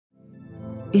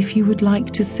If you would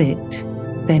like to sit,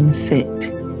 then sit.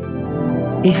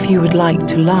 If you would like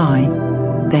to lie,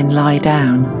 then lie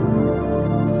down,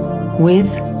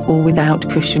 with or without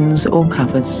cushions or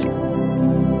covers.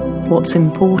 What's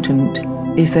important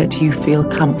is that you feel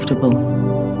comfortable.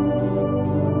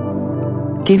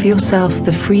 Give yourself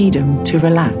the freedom to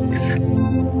relax,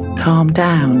 calm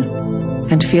down,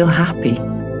 and feel happy.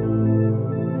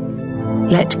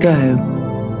 Let go.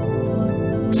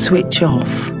 Switch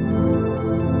off.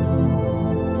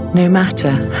 No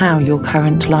matter how your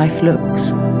current life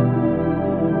looks.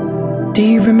 Do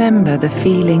you remember the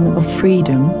feeling of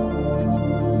freedom?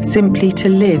 Simply to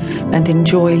live and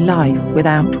enjoy life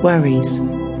without worries.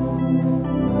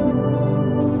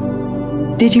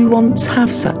 Did you once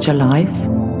have such a life?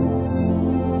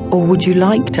 Or would you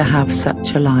like to have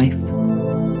such a life?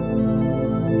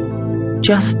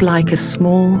 Just like a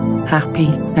small, happy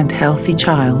and healthy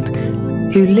child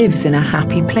who lives in a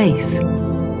happy place,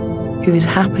 who is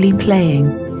happily playing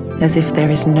as if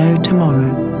there is no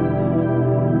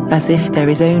tomorrow, as if there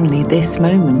is only this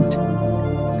moment.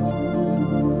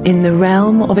 In the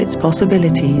realm of its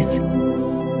possibilities,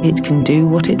 it can do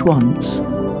what it wants.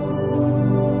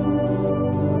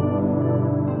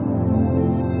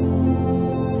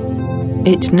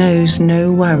 It knows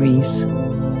no worries,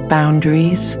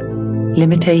 boundaries,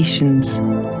 limitations,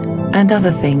 and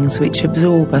other things which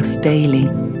absorb us daily.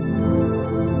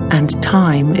 And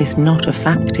time is not a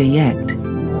factor yet.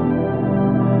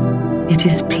 It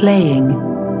is playing,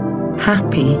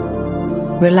 happy,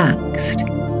 relaxed,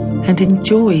 and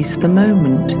enjoys the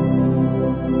moment,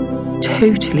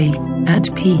 totally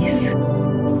at peace.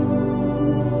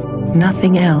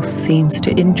 Nothing else seems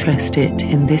to interest it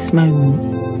in this moment.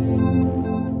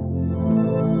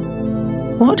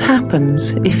 What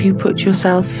happens if you put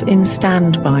yourself in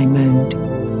standby mode?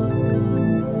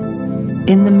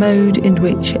 In the mode in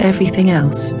which everything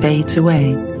else fades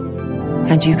away,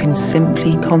 and you can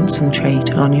simply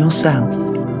concentrate on yourself.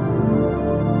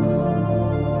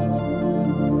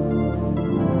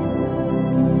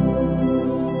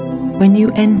 When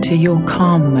you enter your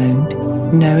calm mode,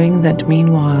 knowing that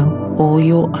meanwhile all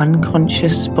your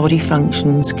unconscious body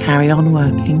functions carry on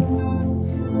working,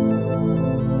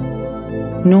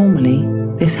 normally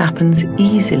this happens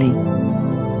easily,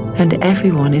 and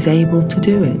everyone is able to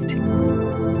do it.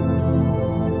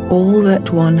 All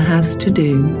that one has to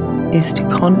do is to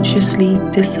consciously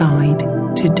decide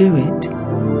to do it.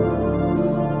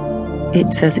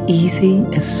 It's as easy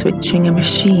as switching a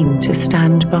machine to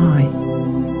stand by.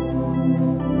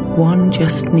 One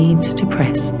just needs to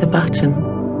press the button.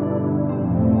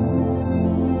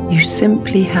 You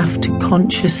simply have to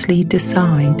consciously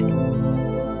decide.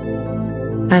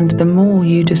 And the more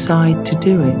you decide to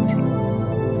do it,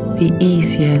 the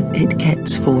easier it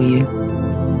gets for you.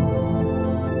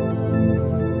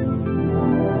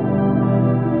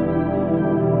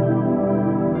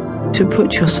 To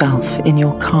put yourself in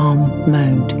your calm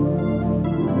mode.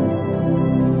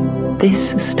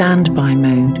 This standby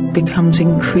mode becomes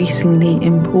increasingly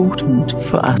important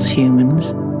for us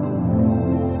humans.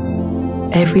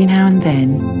 Every now and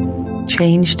then,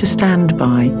 change to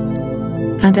standby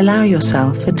and allow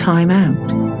yourself a time out.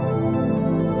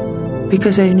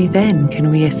 Because only then can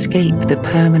we escape the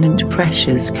permanent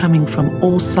pressures coming from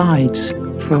all sides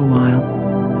for a while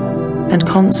and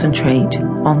concentrate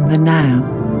on the now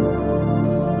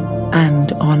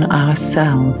and on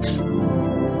ourselves.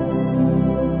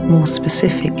 More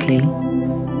specifically,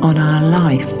 on our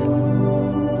life.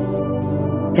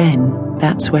 Then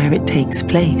that's where it takes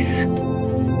place.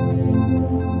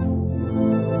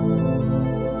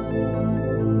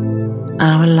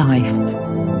 Our life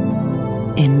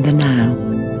in the now.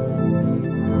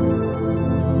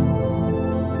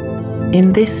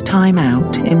 In this time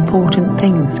out, important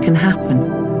things can happen.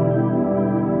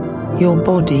 Your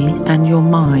body and your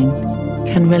mind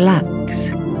can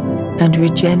relax and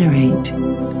regenerate.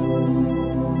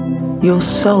 Your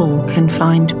soul can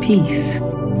find peace.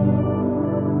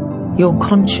 Your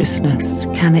consciousness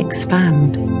can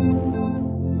expand.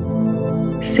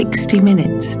 60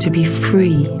 minutes to be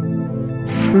free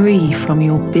from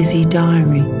your busy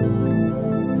diary,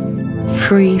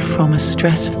 free from a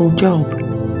stressful job,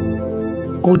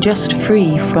 or just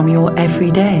free from your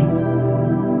everyday.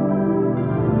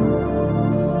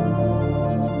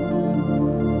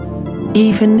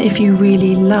 Even if you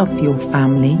really love your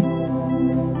family,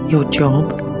 your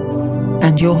job,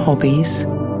 and your hobbies,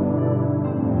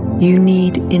 you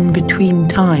need in-between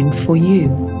time for you.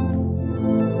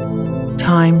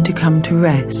 Time to come to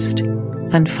rest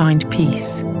and find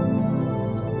peace.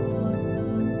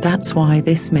 That's why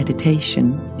this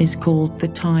meditation is called the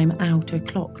Time Out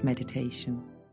O'Clock meditation.